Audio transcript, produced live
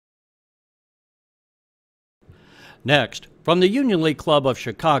Next, from the Union League Club of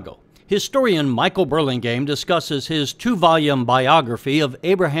Chicago, historian Michael Burlingame discusses his 2-volume biography of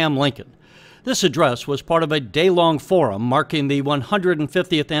Abraham Lincoln. This address was part of a day-long forum marking the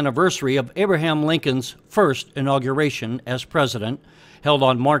 150th anniversary of Abraham Lincoln's first inauguration as president, held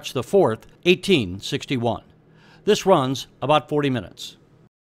on March the 4th, 1861. This runs about 40 minutes.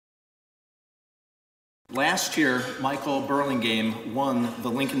 Last year, Michael Burlingame won the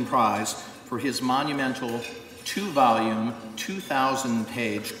Lincoln Prize for his monumental 2-volume,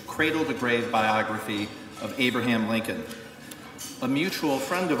 2,000-page cradle-to-grave biography of Abraham Lincoln. A mutual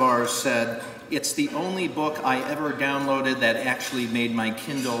friend of ours said, "It's the only book I ever downloaded that actually made my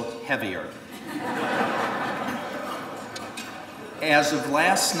Kindle heavier." As of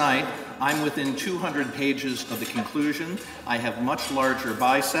last night, I'm within 200 pages of the conclusion. I have much larger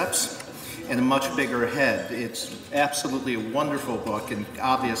biceps and a much bigger head. It's absolutely a wonderful book and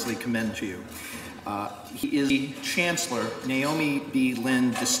obviously commend to you. He is the Chancellor Naomi B.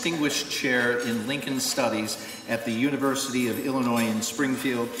 Lind Distinguished Chair in Lincoln Studies at the University of Illinois in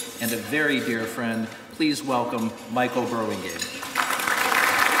Springfield, and a very dear friend. Please welcome Michael Burlingame.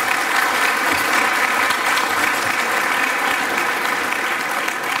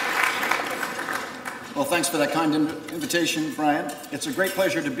 Well, thanks for that kind invitation, Brian. It's a great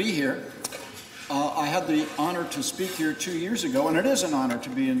pleasure to be here. I had the honor to speak here 2 years ago, and it is an honor to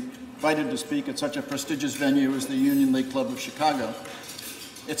be invited to speak at such a prestigious venue as the Union League Club of Chicago.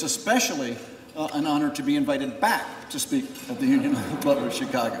 It's especially an honor to be invited back to speak at the Union League Club of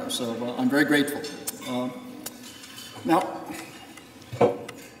Chicago, so I'm very grateful. Now,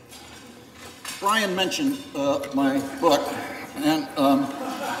 Brian mentioned my book, and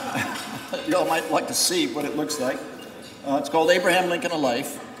you all might like to see what it looks like. It's called Abraham Lincoln: A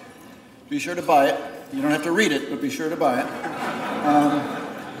Life. Be sure to buy it. You don't have to read it, but be sure to buy it.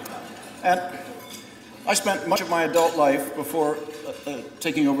 And I spent much of my adult life before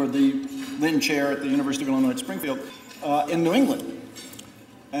taking over the Lind Chair at the University of Illinois at Springfield in New England.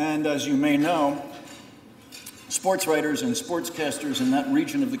 And as you may know, sports writers and sportscasters in that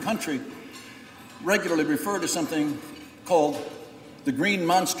region of the country regularly refer to something called the Green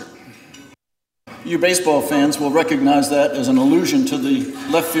Monster. You baseball fans will recognize that as an allusion to the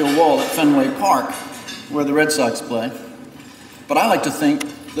left field wall at Fenway Park, where the Red Sox play. But I like to think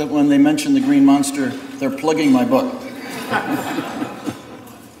that when they mention the Green Monster, they're plugging my book.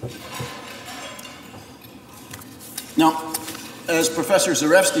 Now, as Professor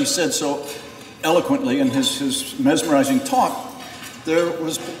Zarefsky said so eloquently in his mesmerizing talk, there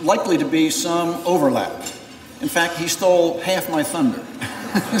was likely to be some overlap. In fact, he stole half my thunder.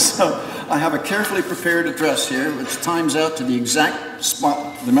 So I have a carefully prepared address here, which times out to the exact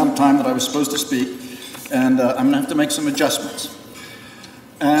spot, the amount of time that I was supposed to speak, and I'm going to have to make some adjustments.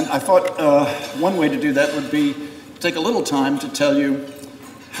 And I thought one way to do that would be take a little time to tell you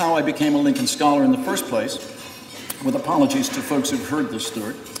how I became a Lincoln Scholar in the first place, with apologies to folks who've heard this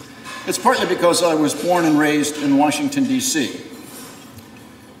story. It's partly because I was born and raised in Washington, D.C.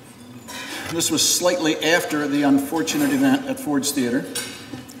 This was slightly after the unfortunate event at Ford's Theater.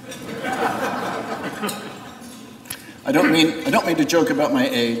 I don't mean to joke about my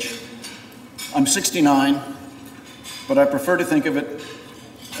age. I'm 69, but I prefer to think of it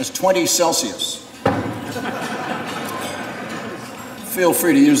as 20 Celsius. Feel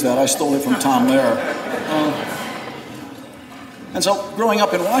free to use that. I stole it from Tom Lehrer. And so growing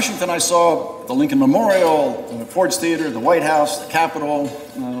up in Washington, I saw the Lincoln Memorial, the Ford's Theater, the White House, the Capitol,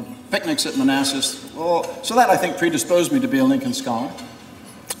 picnics at Manassas. Well, so that, I think, predisposed me to be a Lincoln Scholar.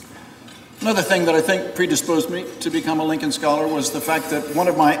 Another thing that I think predisposed me to become a Lincoln Scholar was the fact that one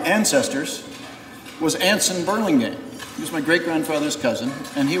of my ancestors was Anson Burlingame. He was my great-grandfather's cousin,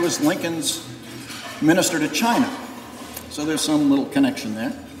 and he was Lincoln's minister to China. So there's some little connection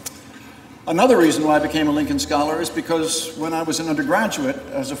there. Another reason why I became a Lincoln Scholar is because when I was an undergraduate,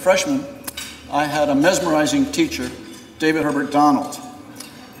 as a freshman, I had a mesmerizing teacher, David Herbert Donald.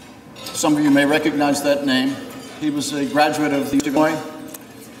 Some of you may recognize that name. He was a graduate of the University of Illinois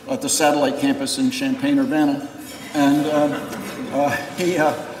at the satellite campus in Champaign-Urbana, and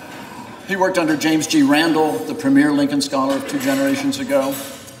he worked under James G. Randall, the premier Lincoln Scholar of 2 generations ago,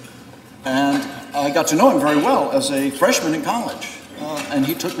 and I got to know him very well as a freshman in college. And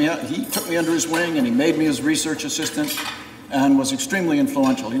he took me under his wing, and he made me his research assistant, and was extremely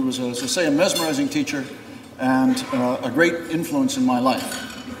influential. He was, as I say, a mesmerizing teacher and a great influence in my life.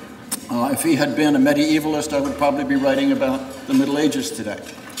 If he had been a medievalist, I would probably be writing about the Middle Ages today.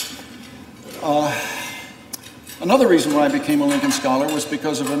 Another reason why I became a Lincoln Scholar was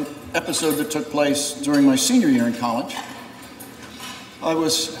because of an episode that took place during my senior year in college. I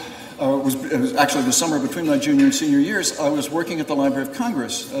was it was actually the summer between my junior and senior years. I was working at the Library of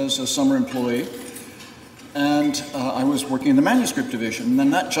Congress as a summer employee, and I was working in the manuscript division. And then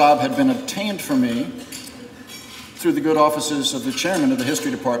that job had been obtained for me through the good offices of the chairman of the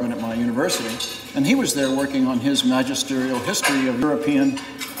history department at my university, and he was there working on his magisterial history of European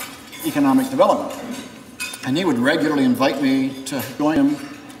economic development. And he would regularly invite me to join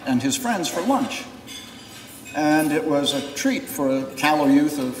him and his friends for lunch. And it was a treat for a callow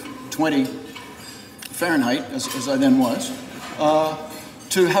youth of 20 Fahrenheit, as I then was,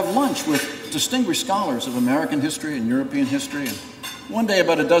 to have lunch with distinguished scholars of American history and European history. And one day,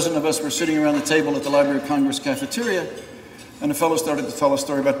 about a dozen of us were sitting around the table at the Library of Congress cafeteria, and a fellow started to tell a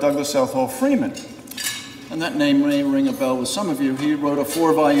story about Douglas Southall Freeman. And that name may ring a bell with some of you. He wrote a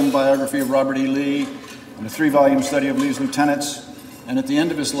 4-volume biography of Robert E. Lee and a 3-volume study of Lee's lieutenants. And at the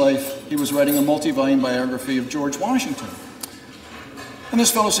end of his life, he was writing a multi-volume biography of George Washington. And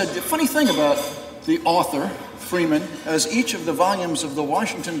this fellow said, the funny thing about the author, Freeman, as each of the volumes of the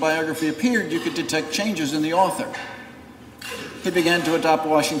Washington biography appeared, you could detect changes in the author. He began to adopt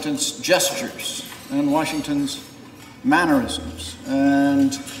Washington's gestures and Washington's mannerisms,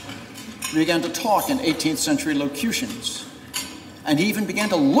 and began to talk in 18th century locutions. And he even began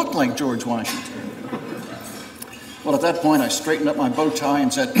to look like George Washington. Well, at that point, I straightened up my bow tie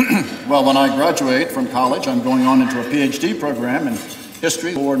and said, well, when I graduate from college, I'm going on into a PhD program in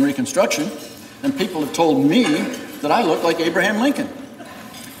history, war, and Reconstruction, and people have told me that I look like Abraham Lincoln.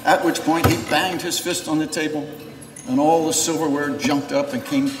 At which point, he banged his fist on the table, and all the silverware jumped up and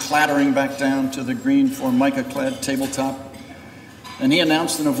came clattering back down to the green formica-clad tabletop. And he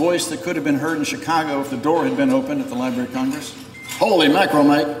announced in a voice that could have been heard in Chicago if the door had been opened at the Library of Congress, "Holy mackerel,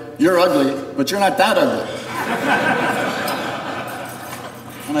 Mike, you're ugly, but you're not that ugly."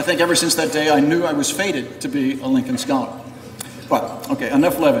 And I think ever since that day, I knew I was fated to be a Lincoln Scholar. But, okay,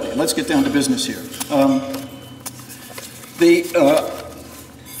 enough levity. Let's get down to business here. The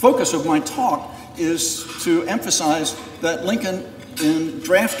focus of my talk is to emphasize that Lincoln, in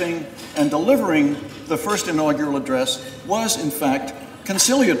drafting and delivering the first inaugural address, was in fact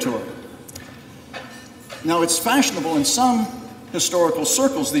conciliatory. Now, it's fashionable in some historical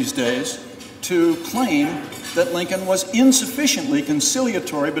circles these days to claim that Lincoln was insufficiently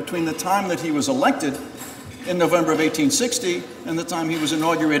conciliatory between the time that he was elected in November of 1860 and the time he was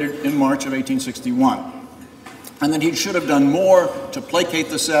inaugurated in March of 1861. And that he should have done more to placate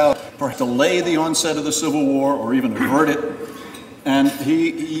the South, perhaps delay the onset of the Civil War, or even avert it. And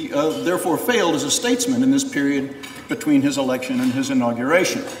he therefore failed as a statesman in this period between his election and his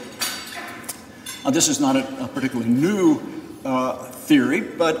inauguration. Now, this is not a particularly new theory,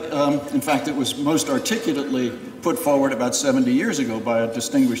 but in fact it was most articulately put forward about 70 years ago by a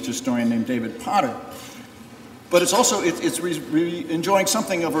distinguished historian named David Potter. But it's also, it's enjoying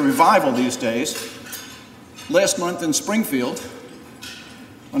something of a revival these days. Last month in Springfield,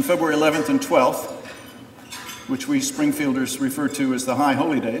 on February 11th and 12th, which we Springfielders refer to as the High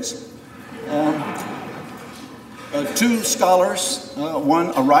Holy Days, two scholars,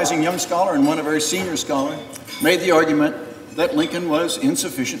 one a rising young scholar and one a very senior scholar, made the argument that Lincoln was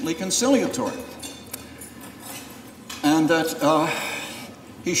insufficiently conciliatory, and that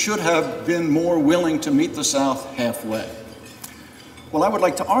he should have been more willing to meet the South halfway. Well, I would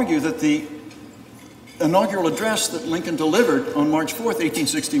like to argue that the inaugural address that Lincoln delivered on March 4th,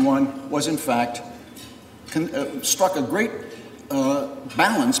 1861, was in fact struck a great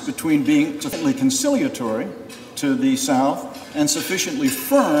balance between being sufficiently conciliatory to the South and sufficiently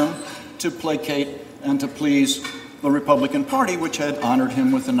firm to placate and to please the Republican Party, which had honored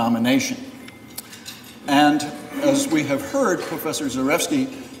him with the nomination. And as we have heard Professor Zarefsky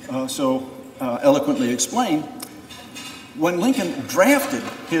so eloquently explain, when Lincoln drafted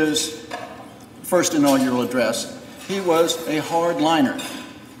his first inaugural address, he was a hardliner.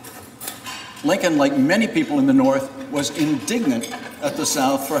 Lincoln, like many people in the North, was indignant at the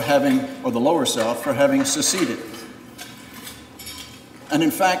South for having, or the lower South, for having seceded. And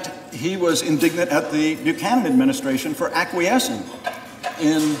in fact, he was indignant at the Buchanan administration for acquiescing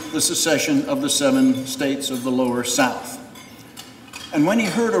in the secession of the 7 states of the lower South. And when he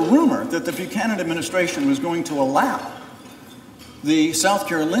heard a rumor that the Buchanan administration was going to allow the South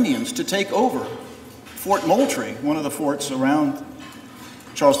Carolinians to take over Fort Moultrie, one of the forts around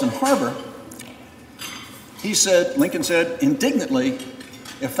Charleston Harbor, Lincoln said indignantly,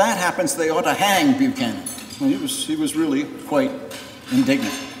 if that happens, they ought to hang Buchanan. Well, he was really quite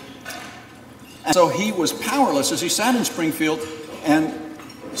indignant. And so he was powerless as he sat in Springfield, and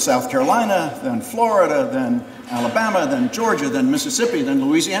South Carolina, then Florida, then Alabama, then Georgia, then Mississippi, then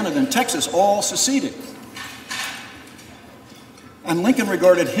Louisiana, then Texas all seceded. And Lincoln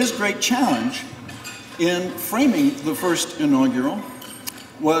regarded his great challenge in framing the first inaugural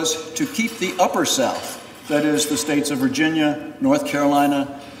was to keep the upper South, that is the states of Virginia, North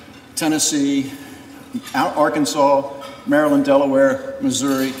Carolina, Tennessee, Arkansas, Maryland, Delaware,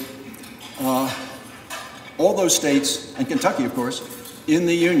 Missouri, all those states, and Kentucky, of course, in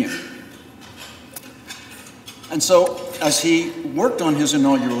the Union. And so, as he worked on his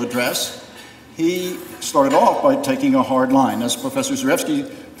inaugural address, he started off by taking a hard line. As Professor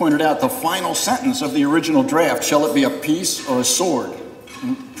Zarefsky pointed out, the final sentence of the original draft, shall it be a piece or a sword?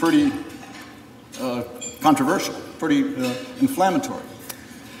 Pretty controversial, pretty inflammatory.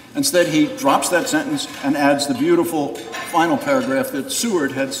 Instead, he drops that sentence and adds the beautiful final paragraph that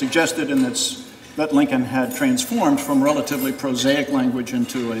Seward had suggested and that Lincoln had transformed from relatively prosaic language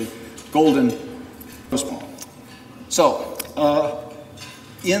into a golden poem. So,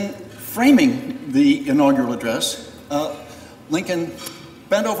 in framing the inaugural address, Lincoln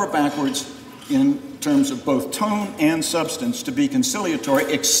bent over backwards in terms of both tone and substance to be conciliatory,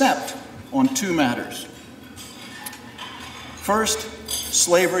 except on two matters. First,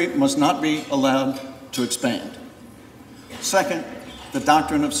 slavery must not be allowed to expand. Second, the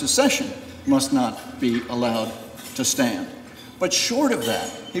doctrine of secession must not be allowed to stand. But short of that,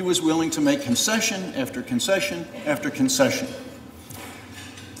 he was willing to make concession after concession after concession.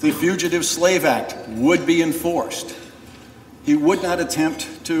 The Fugitive Slave Act would be enforced. He would not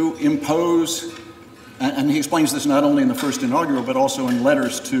attempt to impose, and he explains this not only in the first inaugural, but also in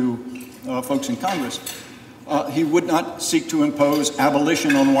letters to folks in Congress. He would not seek to impose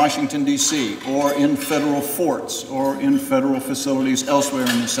abolition on Washington, D.C., or in federal forts, or in federal facilities elsewhere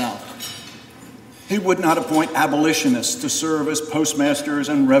in the South. He would not appoint abolitionists to serve as postmasters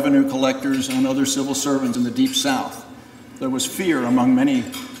and revenue collectors and other civil servants in the Deep South. There was fear among many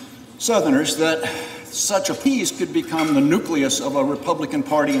Southerners that such a piece could become the nucleus of a Republican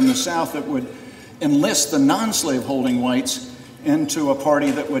Party in the South that would enlist the non-slaveholding whites into a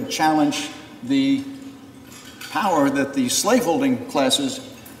party that would challenge the power that the slaveholding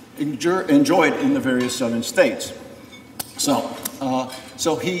classes enjoyed in the various Southern states.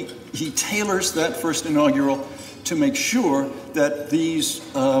 So he tailors that first inaugural to make sure that these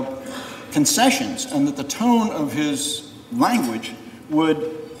concessions and that the tone of his language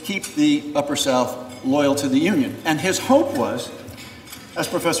would keep the Upper South loyal to the Union. And his hope was, as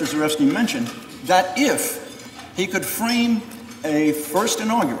Professor Zarefsky mentioned, that if he could frame a first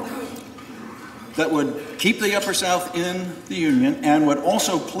inaugural that would keep the Upper South in the Union and would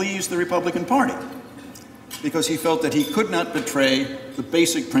also please the Republican Party, because he felt that he could not betray the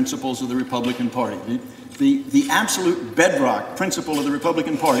basic principles of the Republican Party. The absolute bedrock principle of the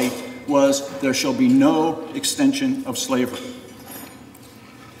Republican Party was there shall be no extension of slavery.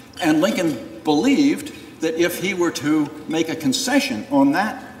 And Lincoln believed that if he were to make a concession on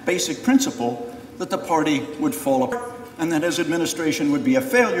that basic principle, that the party would fall apart and that his administration would be a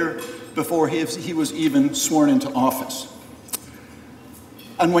failure before he was even sworn into office.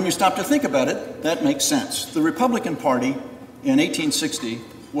 And when you stop to think about it, that makes sense. The Republican Party in 1860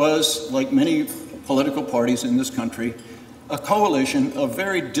 was, like many political parties in this country, a coalition of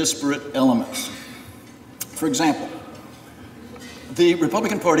very disparate elements. For example, the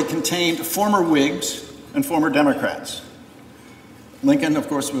Republican Party contained former Whigs and former Democrats. Lincoln, of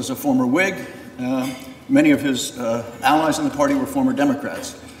course, was a former Whig. Many of his allies in the party were former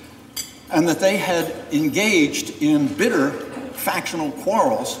Democrats. And that they had engaged in bitter factional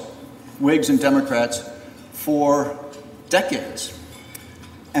quarrels, Whigs and Democrats, for decades.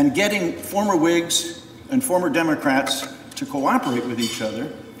 And getting former Whigs and former Democrats to cooperate with each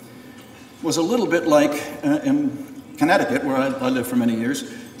other was a little bit like in Connecticut, where I lived for many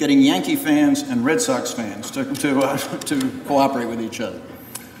years, getting Yankee fans and Red Sox fans to cooperate with each other.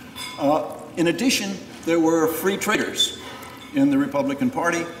 In addition, there were free traders in the Republican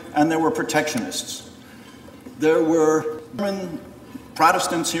Party, and there were protectionists. There were German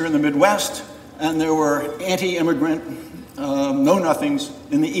Protestants here in the Midwest, and there were anti-immigrant know-nothings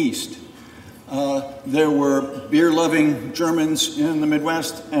in the East. There were beer-loving Germans in the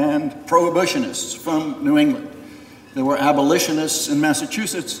Midwest and prohibitionists from New England. There were abolitionists in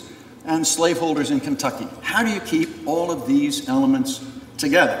Massachusetts and slaveholders in Kentucky. How do you keep all of these elements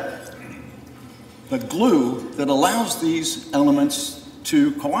together? The glue that allows these elements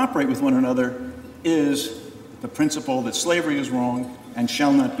to cooperate with one another is the principle that slavery is wrong and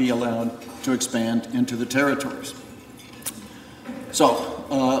shall not be allowed to expand into the territories.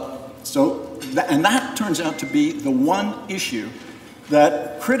 And that turns out to be the one issue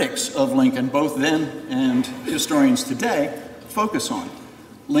that critics of Lincoln, both then and historians today, focus on.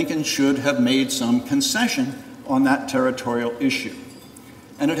 Lincoln should have made some concession on that territorial issue.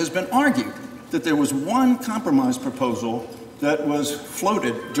 And it has been argued that there was one compromise proposal that was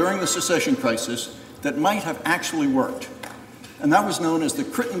floated during the secession crisis that might have actually worked. And that was known as the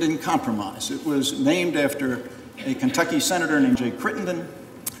Crittenden Compromise. It was named after a Kentucky senator named J. Crittenden.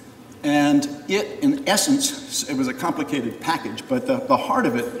 And it, in essence, it was a complicated package, but the heart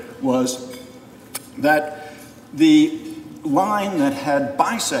of it was that the line that had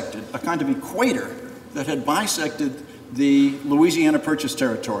bisected, a kind of equator that had bisected the Louisiana Purchase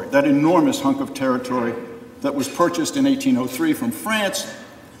territory, that enormous hunk of territory that was purchased in 1803 from France,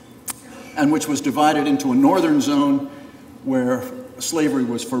 and which was divided into a northern zone where slavery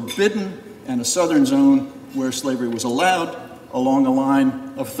was forbidden and a southern zone where slavery was allowed, along a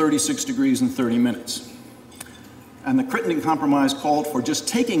line of 36 degrees and 30 minutes. And the Crittenden Compromise called for just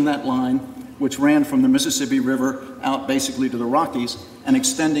taking that line, which ran from the Mississippi River out basically to the Rockies, and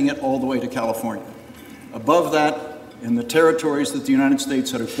extending it all the way to California. Above that, in the territories that the United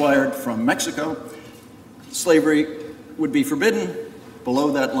States had acquired from Mexico, slavery would be forbidden.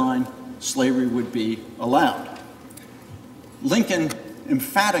 Below that line, slavery would be allowed. Lincoln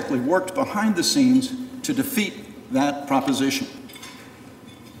emphatically worked behind the scenes to defeat that proposition.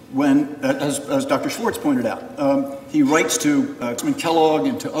 When, as Dr. Schwartz pointed out, he writes to Congressman Kellogg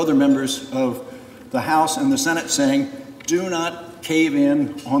and to other members of the House and the Senate saying, do not cave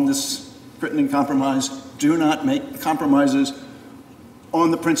in on this Crittenden Compromise, do not make compromises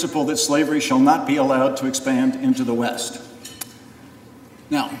on the principle that slavery shall not be allowed to expand into the West.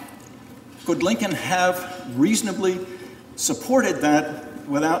 Now, could Lincoln have reasonably supported that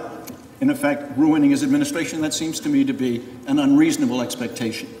without, in effect, ruining his administration? That seems to me to be an unreasonable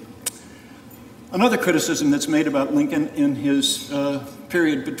expectation. Another criticism that's made about Lincoln in his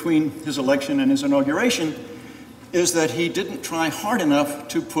period between his election and his inauguration is that he didn't try hard enough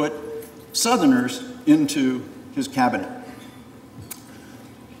to put Southerners into his cabinet.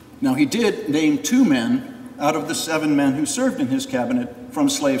 Now, he did name 2 men out of the 7 men who served in his cabinet from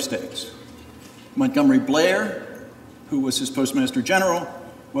slave states. Montgomery Blair, who was his Postmaster General,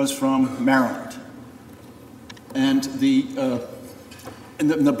 was from Maryland. And the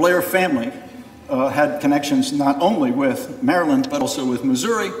Blair family had connections not only with Maryland, but also with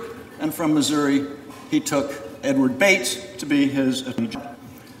Missouri. And from Missouri, he took Edward Bates to be his attorney general.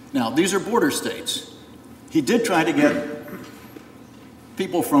 Now, these are border states. He did try to get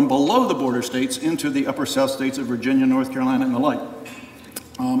people from below the border states into the upper South states of Virginia, North Carolina, and the like.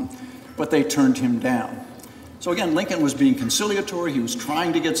 But they turned him down. So again, Lincoln was being conciliatory. He was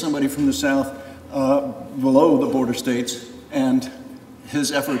trying to get somebody from the South below the border states, and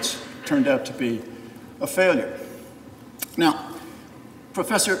his efforts turned out to be a failure. Now,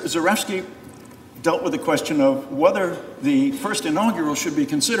 Professor Zarefsky dealt with the question of whether the first inaugural should be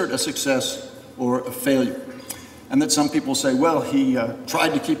considered a success or a failure. And that some people say, well, he tried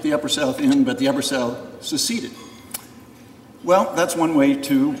to keep the Upper South in, but the Upper South seceded. Well, that's one way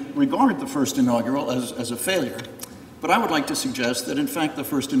to regard the first inaugural as a failure. But I would like to suggest that, in fact, the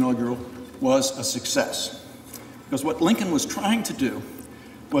first inaugural was a success. Because what Lincoln was trying to do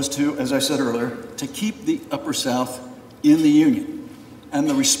was to, as I said earlier, to keep the Upper South in the Union. And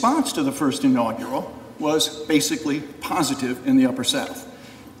the response to the first inaugural was basically positive in the Upper South.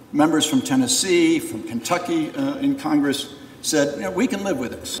 Members from Tennessee, from Kentucky in Congress said, you know, we can live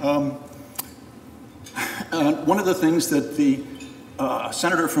with this. One of the things that the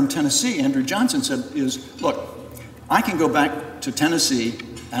senator from Tennessee, Andrew Johnson, said is, look, I can go back to Tennessee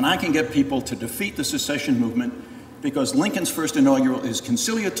and I can get people to defeat the secession movement because Lincoln's first inaugural is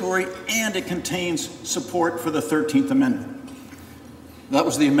conciliatory and it contains support for the 13th Amendment. That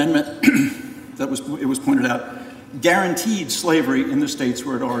was the amendment that it was pointed out, guaranteed slavery in the states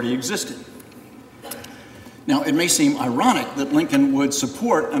where it already existed. Now, it may seem ironic that Lincoln would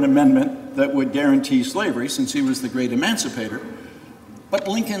support an amendment that would guarantee slavery since he was the great emancipator, but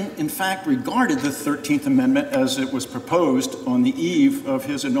Lincoln, in fact, regarded the 13th Amendment as it was proposed on the eve of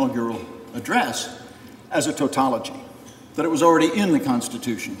his inaugural address as a tautology, that it was already in the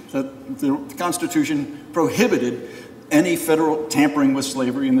Constitution, that the Constitution prohibited any federal tampering with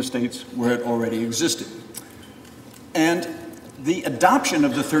slavery in the states where it already existed. And the adoption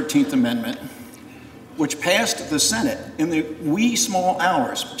of the 13th Amendment, which passed the Senate in the wee small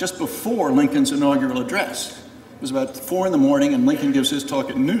hours just before Lincoln's inaugural address, it was about 4 in the morning and Lincoln gives his talk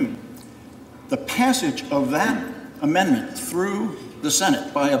at noon. The passage of that amendment through the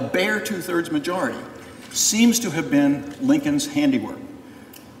Senate by a bare 2/3 majority seems to have been Lincoln's handiwork.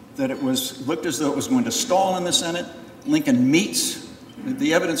 That it looked as though it was going to stall in the Senate. Lincoln meets,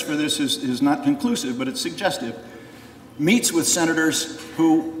 the evidence for this is not conclusive, but it's suggestive, meets with senators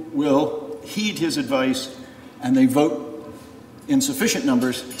who will heed his advice and they vote in sufficient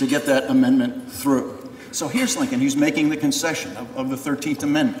numbers to get that amendment through. So here's Lincoln. He's making the concession of the 13th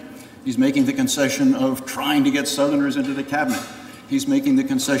Amendment. He's making the concession of trying to get Southerners into the cabinet. He's making the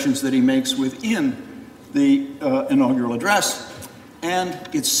concessions that he makes within the inaugural address, and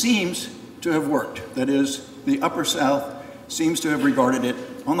it seems to have worked. That is, the Upper South seems to have regarded it,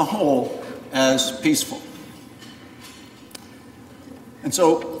 on the whole, as peaceful. And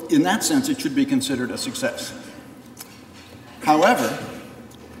so, in that sense, it should be considered a success. However,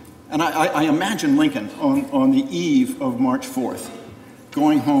 and I imagine Lincoln on the eve of March 4th,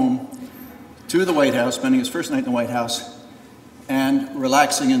 going home to the White House, spending his first night in the White House, and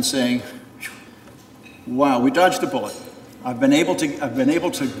relaxing and saying, wow, we dodged a bullet. I've been able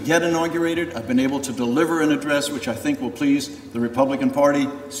to get inaugurated. I've been able to deliver an address which I think will please the Republican Party,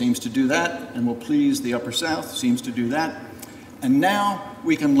 seems to do that, and will please the Upper South, seems to do that. And now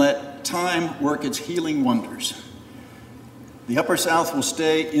we can let time work its healing wonders. The Upper South will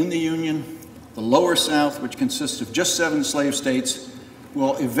stay in the Union. The Lower South, which consists of just 7 slave states,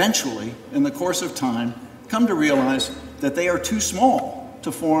 will eventually, in the course of time, come to realize that they are too small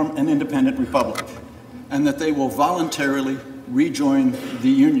to form an independent republic, and that they will voluntarily rejoin the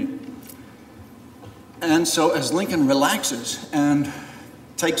Union. And so as Lincoln relaxes and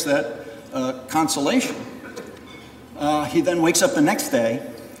takes that consolation, he then wakes up the next day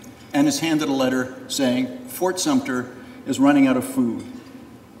and is handed a letter saying, Fort Sumter is running out of food,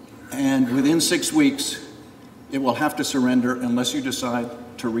 and within 6 weeks, it will have to surrender unless you decide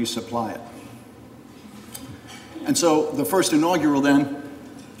to resupply it. And so the first inaugural then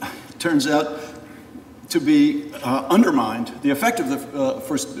turns out to be undermined. The effect of the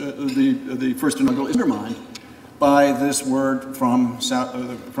first inaugural is undermined by this word from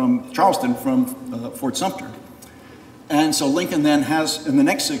Charleston, from Fort Sumter. And so Lincoln then has, in the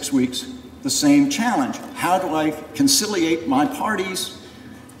next 6 weeks, the same challenge. How do I conciliate my parties,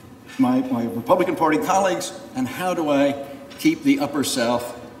 my Republican Party colleagues, and how do I keep the Upper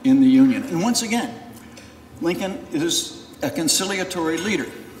South in the Union? And once again, Lincoln is a conciliatory leader.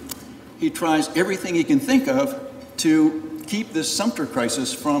 He tries everything he can think of to keep this Sumter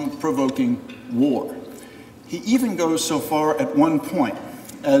crisis from provoking war. He even goes so far at one point,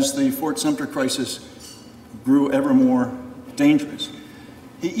 as the Fort Sumter crisis grew ever more dangerous,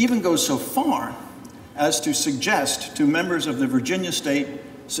 he even goes so far as to suggest to members of the Virginia State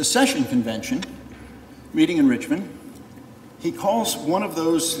Secession Convention, meeting in Richmond, he calls one of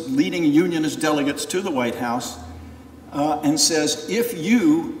those leading Unionist delegates to the White House and says, if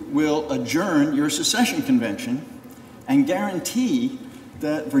you will adjourn your secession convention and guarantee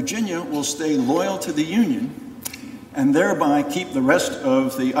that Virginia will stay loyal to the Union and thereby keep the rest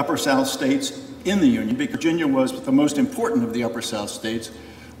of the Upper South states in the Union, because Virginia was the most important of the Upper South states.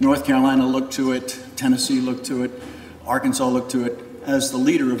 North Carolina looked to it, Tennessee looked to it, Arkansas looked to it as the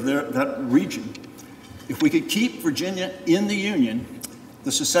leader of that region. If we could keep Virginia in the Union,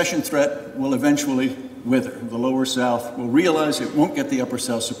 the secession threat will eventually wither. The Lower South will realize it won't get the Upper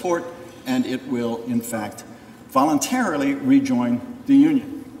South support, and it will, in fact, voluntarily rejoin the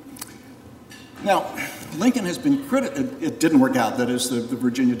Union. Now, Lincoln has been it didn't work out, that is, the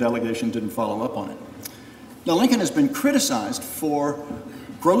Virginia delegation didn't follow up on it. Now, Lincoln has been criticized for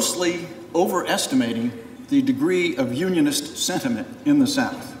grossly overestimating the degree of Unionist sentiment in the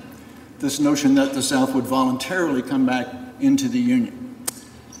South. This notion that the South would voluntarily come back into the Union.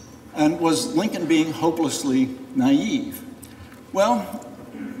 And was Lincoln being hopelessly naive? Well,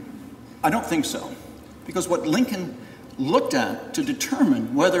 I don't think so. Because what Lincoln looked at to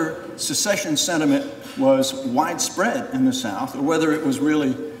determine whether secession sentiment was widespread in the South or whether it was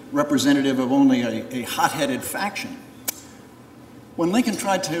really representative of only a hot-headed faction, when Lincoln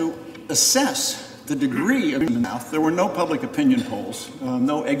tried to assess the degree of the South, there were no public opinion polls,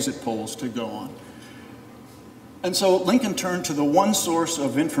 no exit polls to go on. And so Lincoln turned to the one source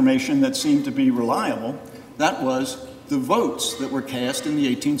of information that seemed to be reliable. That was the votes that were cast in the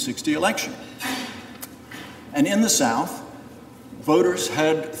 1860 election. And in the South, voters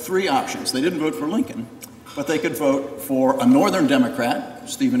had 3 options. They didn't vote for Lincoln, but they could vote for a Northern Democrat,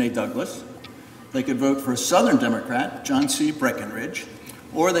 Stephen A. Douglas. They could vote for a Southern Democrat, John C. Breckinridge,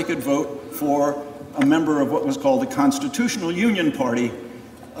 or they could vote for a member of what was called the Constitutional Union Party,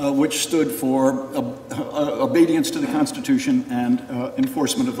 which stood for obedience to the Constitution and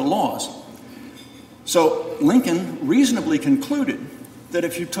enforcement of the laws. So Lincoln reasonably concluded that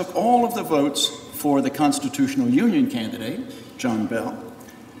if you took all of the votes for the Constitutional Union candidate, John Bell,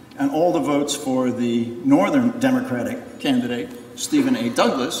 and all the votes for the Northern Democratic candidate, Stephen A.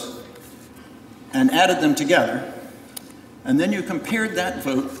 Douglas, and added them together, and then you compared that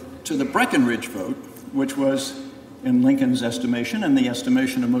vote to the Breckinridge vote, which was, in Lincoln's estimation and the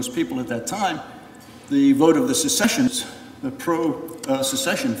estimation of most people at that time, the vote of the secessionists, the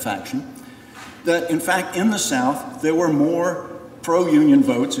pro-secession faction, that in fact in the South there were more pro-union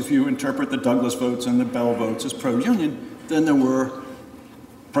votes, if you interpret the Douglas votes and the Bell votes as pro-union, than there were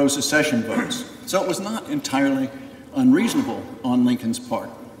pro-secession votes. So it was not entirely unreasonable on Lincoln's part.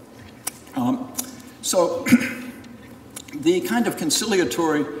 So the kind of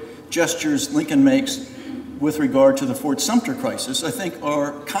conciliatory gestures Lincoln makes with regard to the Fort Sumter crisis, I think,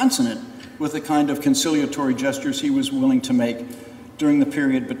 are consonant with the kind of conciliatory gestures he was willing to make during the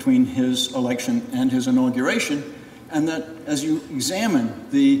period between his election and his inauguration, and that as you examine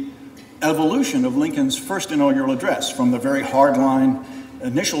the evolution of Lincoln's first inaugural address, from the very hardline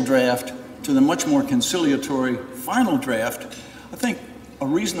initial draft to the much more conciliatory final draft, I think a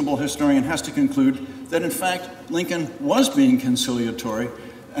reasonable historian has to conclude that in fact Lincoln was being conciliatory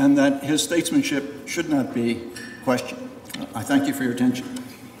and that his statesmanship should not be questioned. I thank you for your attention.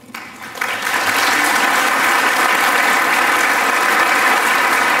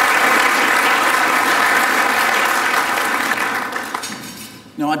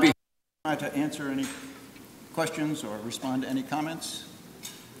 Now I'd be happy to answer any questions or respond to any comments.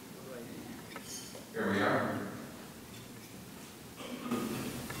 Here we are.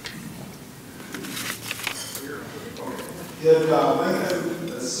 Did Lincoln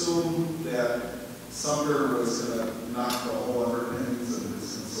assume that Sumter was going to knock the whole underpinnings of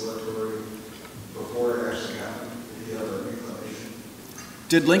his conciliatory before it actually happened? Did he have an inclination?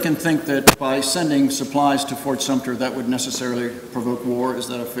 Did Lincoln think that by sending supplies to Fort Sumter that would necessarily provoke war? Is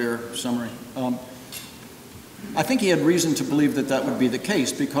that a fair summary? I think he had reason to believe that that would be the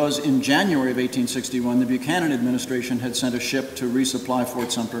case, because in January of 1861, the Buchanan administration had sent a ship to resupply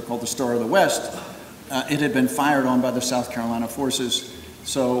Fort Sumter called the Star of the West. It had been fired on by the South Carolina forces,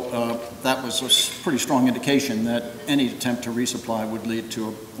 so that was a pretty strong indication that any attempt to resupply would lead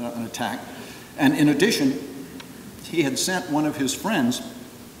to an attack. And in addition, he had sent one of his friends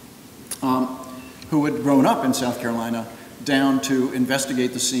who had grown up in South Carolina down to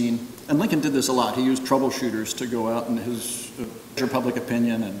investigate the scene. And Lincoln did this a lot. He used troubleshooters to go out and measure public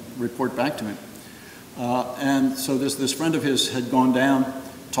opinion and report back to him. And so this friend of his had gone down,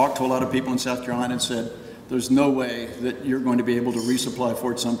 talked to a lot of people in South Carolina and said, there's no way that you're going to be able to resupply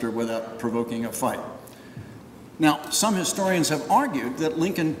Fort Sumter without provoking a fight. Now, some historians have argued that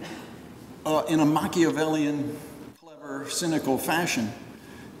Lincoln, in a Machiavellian, clever, cynical fashion,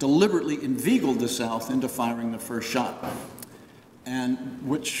 deliberately inveigled the South into firing the first shot, and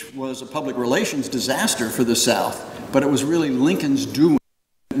which was a public relations disaster for the South, but it was really Lincoln's doing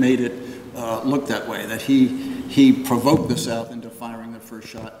that made it look that way, that he provoked the South into firing the first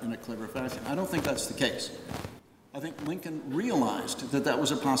shot in a clever fashion. I don't think that's the case. I think Lincoln realized that that was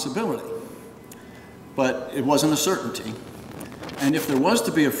a possibility, but it wasn't a certainty. And if there was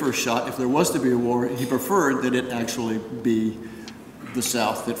to be a first shot, if there was to be a war, he preferred that it actually be the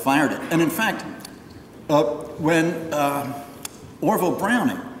South that fired it. And in fact, when Orville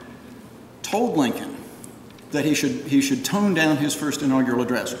Browning told Lincoln that he should tone down his first inaugural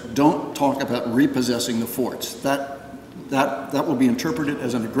address, don't talk about repossessing the forts. That will be interpreted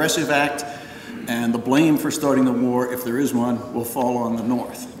as an aggressive act, and the blame for starting the war, if there is one, will fall on the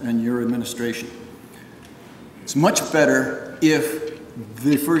North and your administration. It's much better if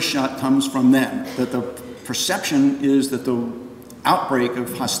the first shot comes from them, that the perception is that the outbreak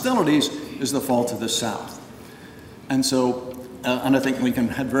of hostilities is the fault of the South. And so, and I think Lincoln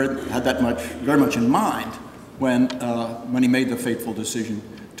had that very much in mind when he made the fateful decision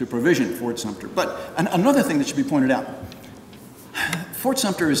to provision Fort Sumter. But another thing that should be pointed out, Fort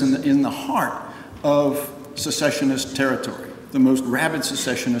Sumter is in the heart of secessionist territory. The most rabid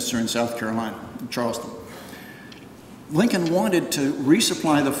secessionists are in South Carolina, in Charleston. Lincoln wanted to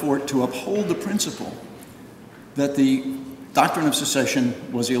resupply the fort to uphold the principle that the doctrine of secession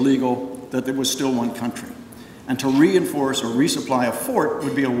was illegal, that there was still one country. And to reinforce or resupply a fort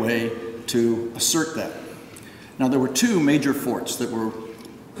would be a way to assert that. Now, there were two major forts that were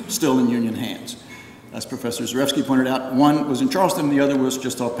still in Union hands. As Professor Zarefsky pointed out, one was in Charleston, the other was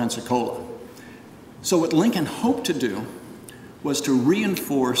just off Pensacola. So what Lincoln hoped to do was to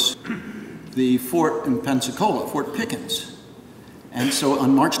reinforce the fort in Pensacola, Fort Pickens. And so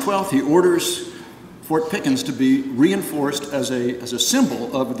on March 12th, he orders Fort Pickens to be reinforced as a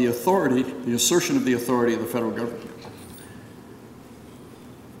symbol of the authority, the assertion of the authority of the federal government.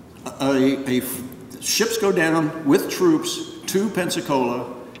 Ships go down with troops to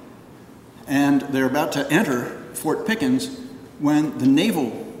Pensacola, and they're about to enter Fort Pickens when the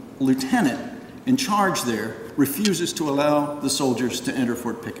naval lieutenant in charge there refuses to allow the soldiers to enter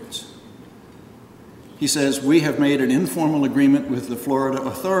Fort Pickens. he says, "We have made an informal agreement with the Florida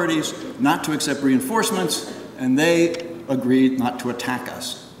authorities not to accept reinforcements, and they agreed not to attack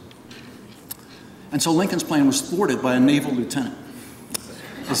us." And so Lincoln's plan was thwarted by a naval lieutenant.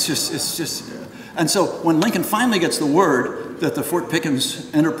 And so when Lincoln finally gets the word that the Fort Pickens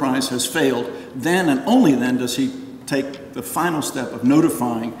enterprise has failed, then and only then does he take the final step of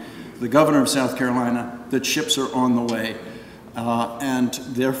notifying the governor of South Carolina that ships are on the way, and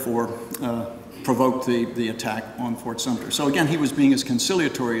therefore provoked the attack on Fort Sumter. So again, he was being as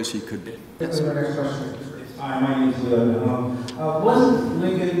conciliatory as he could be. Yes. Next question. Hi, my name is Leo. Wasn't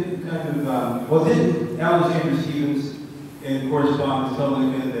Lincoln kind of, wasn't Alexander Stevens in correspondence tell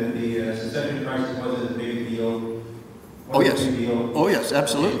Lincoln that the secession crisis wasn't a big deal? Oh yes. Oh yes,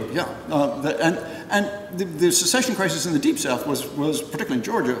 absolutely. Yeah. And the secession crisis in the Deep South was particularly in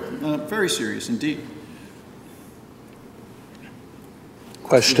Georgia, very serious indeed.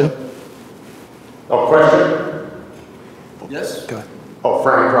 Question? Oh, question? Yes? Go ahead. Oh,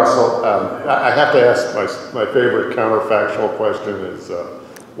 Frank Russell. I have to ask my favorite counterfactual question is,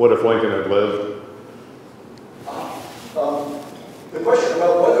 what if Lincoln had lived? The question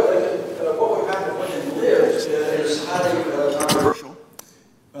about whether Lincoln, what would happen if Lincoln lived is highly controversial.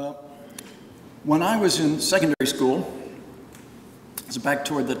 When I was in secondary school, it was back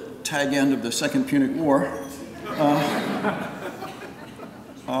toward the tag end of the Second Punic War,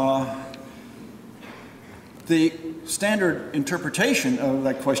 the standard interpretation of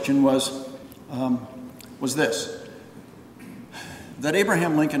that question was this: that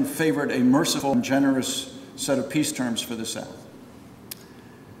Abraham Lincoln favored a merciful and generous set of peace terms for the South.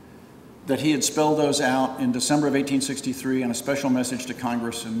 That he had spelled those out in December of 1863 in a special message to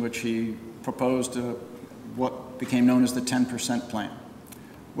Congress in which he proposed what became known as the 10% plan,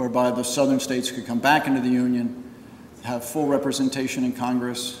 whereby the southern states could come back into the Union, have full representation in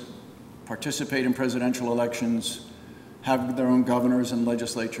Congress, participate in presidential elections, have their own governors and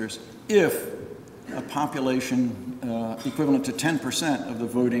legislatures, if a population equivalent to 10% of the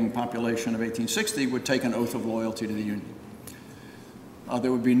voting population of 1860 would take an oath of loyalty to the Union.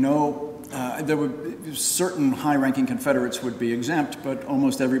 There would be certain high-ranking Confederates would be exempt, but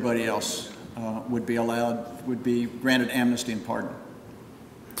almost everybody else would be granted amnesty and pardon.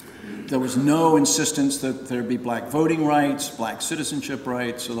 There was no insistence that there be black voting rights, black citizenship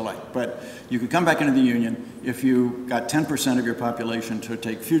rights, or the like, but you could come back into the Union if you got 10% of your population to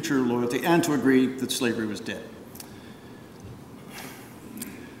take future loyalty and to agree that slavery was dead.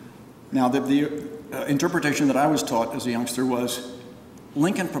 Now, the interpretation that I was taught as a youngster was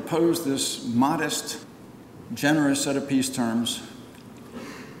Lincoln proposed this modest, generous set of peace terms,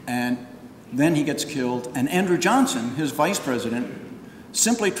 and then he gets killed, and Andrew Johnson, his vice president,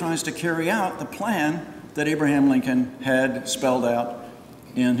 simply tries to carry out the plan that Abraham Lincoln had spelled out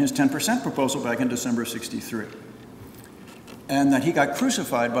in his 10% proposal back in December of '63. And that he got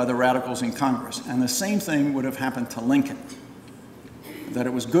crucified by the radicals in Congress. And the same thing would have happened to Lincoln. That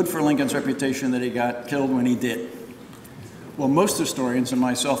it was good for Lincoln's reputation that he got killed when he did. Well, most historians, and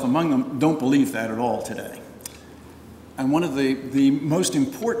myself among them, don't believe that at all today. And one of the most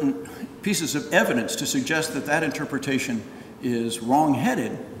important pieces of evidence to suggest that that interpretation is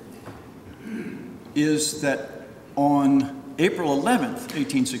wrong-headed is that on April 11th,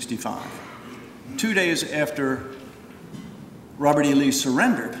 1865, 2 days after Robert E. Lee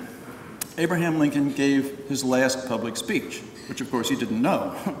surrendered, Abraham Lincoln gave his last public speech, which of course he didn't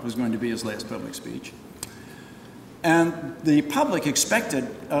know was going to be his last public speech. And the public expected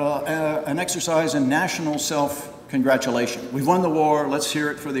an exercise in national self-congratulation. We've won the war, let's hear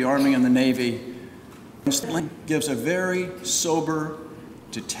it for the Army and the Navy. Lincoln gives a very sober,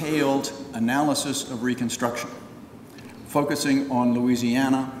 detailed analysis of Reconstruction, focusing on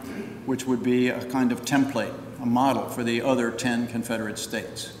Louisiana, which would be a kind of template, a model for the other 10 Confederate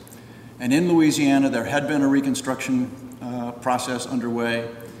states. And in Louisiana, there had been a Reconstruction process underway.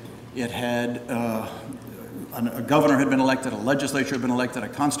 It had, a governor had been elected, a legislature had been elected, a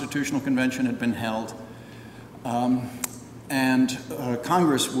constitutional convention had been held, and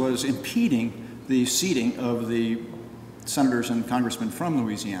Congress was impeding the seating of the senators and congressmen from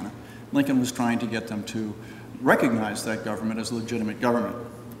Louisiana. Lincoln was trying to get them to recognize that government as a legitimate government.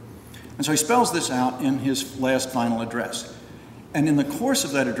 And so he spells this out in his last final address. And in the course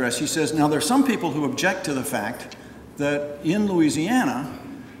of that address, he says, now there are some people who object to the fact that in Louisiana,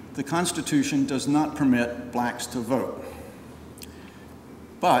 the Constitution does not permit blacks to vote.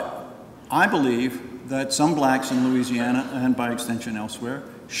 But I believe that some blacks in Louisiana, and by extension elsewhere,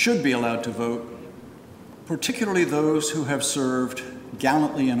 should be allowed to vote, particularly those who have served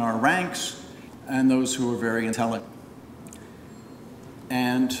gallantly in our ranks and those who are very intelligent.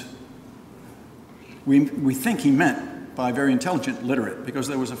 And We think he meant by very intelligent literate, because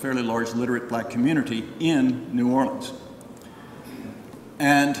there was a fairly large literate black community in New Orleans.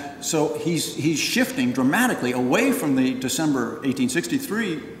 And so he's shifting dramatically away from the December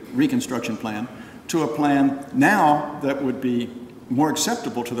 1863 Reconstruction Plan to a plan now that would be more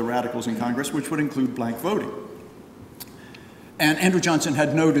acceptable to the radicals in Congress, which would include black voting. And Andrew Johnson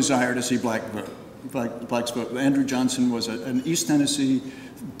had no desire to see blacks vote. Andrew Johnson was an East Tennessee,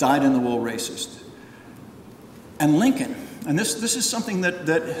 dyed-in-the-wool racist. And Lincoln, and this is something that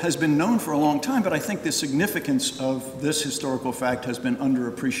has been known for a long time, but I think the significance of this historical fact has been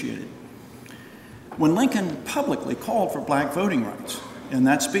underappreciated. When Lincoln publicly called for black voting rights in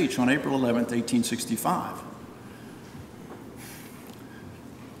that speech on April 11th, 1865,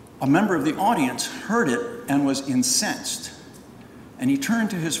 a member of the audience heard it and was incensed. And he turned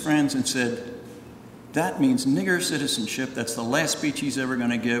to his friends and said, "That means nigger citizenship. That's the last speech he's ever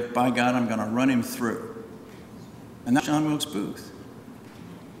going to give. By God, I'm going to run him through." And that's John Wilkes Booth.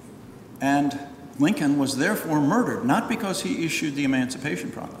 And Lincoln was therefore murdered, not because he issued the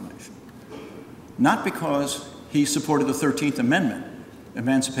Emancipation Proclamation, not because he supported the 13th Amendment,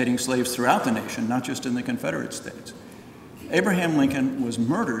 emancipating slaves throughout the nation, not just in the Confederate States. Abraham Lincoln was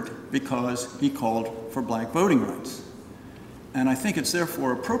murdered because he called for black voting rights. And I think it's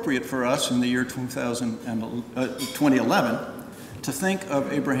therefore appropriate for us in the year 2011 to think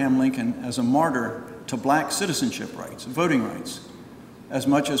of Abraham Lincoln as a martyr to black citizenship rights, voting rights, as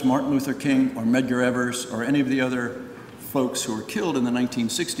much as Martin Luther King or Medgar Evers or any of the other folks who were killed in the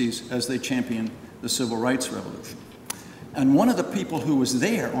 1960s as they championed the Civil Rights Revolution. And one of the people who was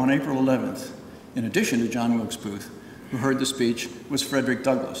there on April 11th, in addition to John Wilkes Booth, who heard the speech, was Frederick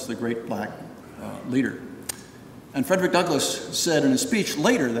Douglass, the great black leader. And Frederick Douglass said in a speech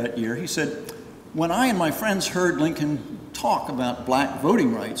later that year, he said, "When I and my friends heard Lincoln talk about black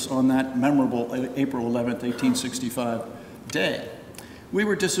voting rights on that memorable April 11th, 1865 day, we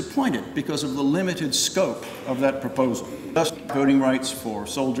were disappointed because of the limited scope of that proposal. Just voting rights for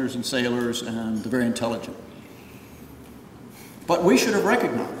soldiers and sailors and the very intelligent. But we should have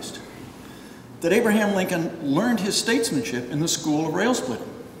recognized that Abraham Lincoln learned his statesmanship in the school of rail splitting.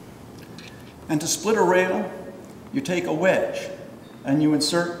 And to split a rail, you take a wedge and you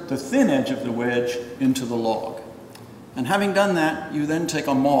insert the thin edge of the wedge into the log. And having done that, you then take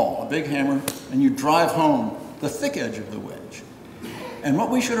a maul, a big hammer, and you drive home the thick edge of the wedge. And what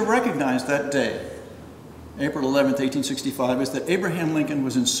we should have recognized that day, April 11th, 1865, is that Abraham Lincoln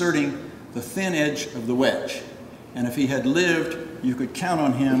was inserting the thin edge of the wedge. And if he had lived, you could count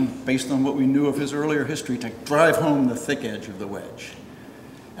on him, based on what we knew of his earlier history, to drive home the thick edge of the wedge.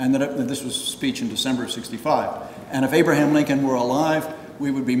 And that this was a speech in December of '65. And if Abraham Lincoln were alive,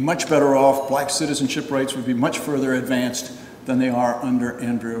 we would be much better off. Black citizenship rights would be much further advanced than they are under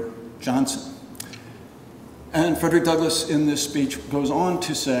Andrew Johnson. And Frederick Douglass in this speech goes on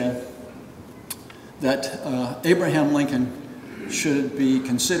to say that Abraham Lincoln should be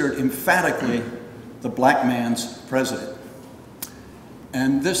considered emphatically the black man's president.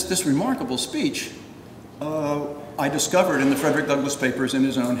 And this remarkable speech I discovered in the Frederick Douglass papers in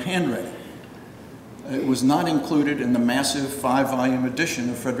his own handwriting. It was not included in the massive 5-volume edition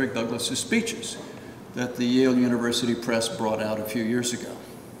of Frederick Douglass's speeches that the Yale University Press brought out a few years ago.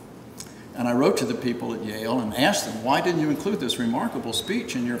 And I wrote to the people at Yale and asked them, why didn't you include this remarkable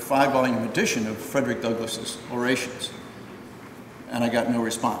speech in your 5-volume edition of Frederick Douglass's orations? And I got no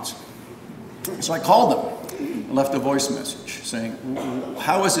response. So I called them, left a voice message saying,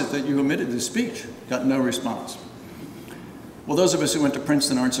 how is it that you omitted this speech? Got no response. Well, those of us who went to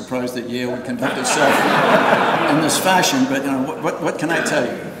Princeton aren't surprised that Yale would conduct itself in this fashion, but you know, what can I tell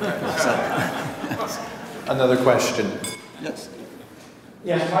you? So, Another question. yes.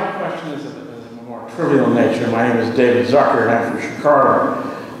 Yes, my question is of a more trivial nature. My name is David Zucker, and I'm from Chicago.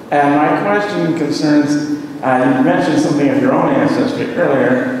 And my question concerns, you mentioned something of your own ancestry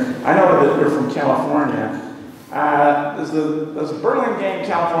earlier. I know that you're from California. Does Burlingame,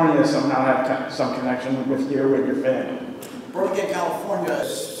 California somehow have some connection with you and your family? Burlingame, California,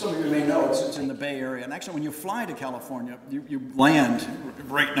 as some of you may know, it's in the Bay Area. And actually, when you fly to California, you land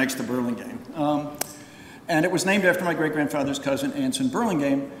right next to Burlingame. And it was named after my great-grandfather's cousin, Anson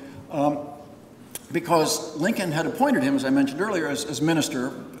Burlingame, because Lincoln had appointed him, as I mentioned earlier, as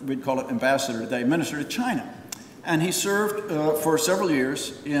minister, we'd call it ambassador today, minister to China. And he served for several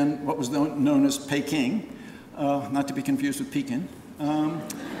years in what was known as Peking, not to be confused with Pekin.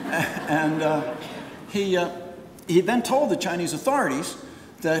 He then told the Chinese authorities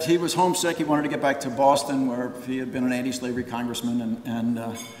that he was homesick. He wanted to get back to Boston, where he had been an anti-slavery congressman.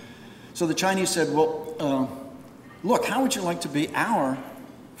 So the Chinese said, well, look, how would you like to be our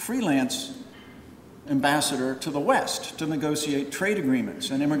freelance ambassador to the West to negotiate trade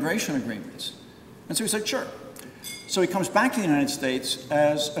agreements and immigration agreements. And so he said, sure. So he comes back to the United States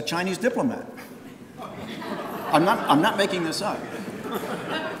as a Chinese diplomat. I'm not making this up.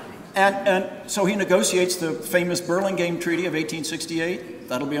 And so he negotiates the famous Burlingame Treaty of 1868.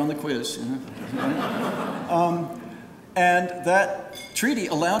 That'll be on the quiz. And that treaty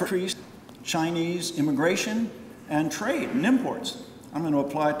allowed increased Chinese immigration and trade and imports. I'm going to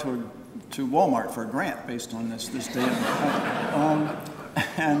apply to Walmart for a grant based on this data.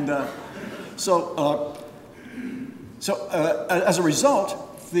 As a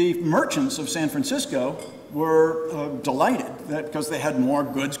result, the merchants of San Francisco were delighted because they had more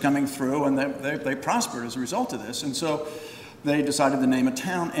goods coming through, and they prospered as a result of this. And so they decided to name a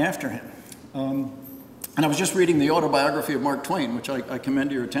town after him. And I was just reading the autobiography of Mark Twain, which I commend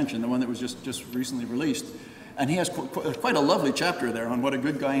to your attention, the one that was just recently released. And he has quite a lovely chapter there on what a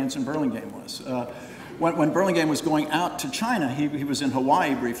good guy Anson Burlingame was. When Burlingame was going out to China, he was in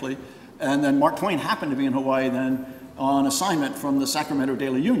Hawaii briefly, and then Mark Twain happened to be in Hawaii then on assignment from the Sacramento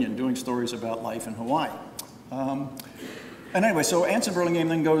Daily Union, doing stories about life in Hawaii. And anyway, so Anson Burlingame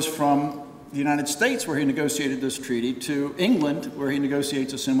then goes from the United States, where he negotiated this treaty, to England, where he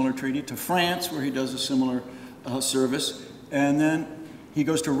negotiates a similar treaty, to France, where he does a similar service, and then he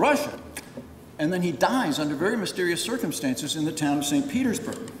goes to Russia. And then he dies under very mysterious circumstances in the town of St.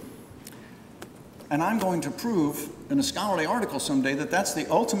 Petersburg. And I'm going to prove in a scholarly article someday that that's the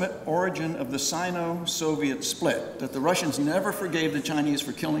ultimate origin of the Sino-Soviet split, that the Russians never forgave the Chinese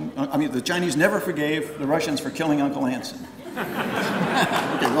for killing, the Chinese never forgave the Russians for killing Uncle Anson.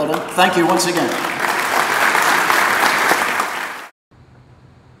 Okay, well done. Thank you once again.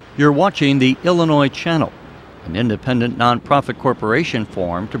 You're watching the Illinois Channel, an independent nonprofit corporation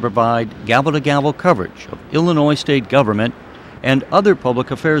formed to provide gavel-to-gavel coverage of Illinois state government and other public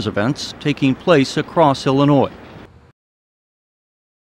affairs events taking place across Illinois.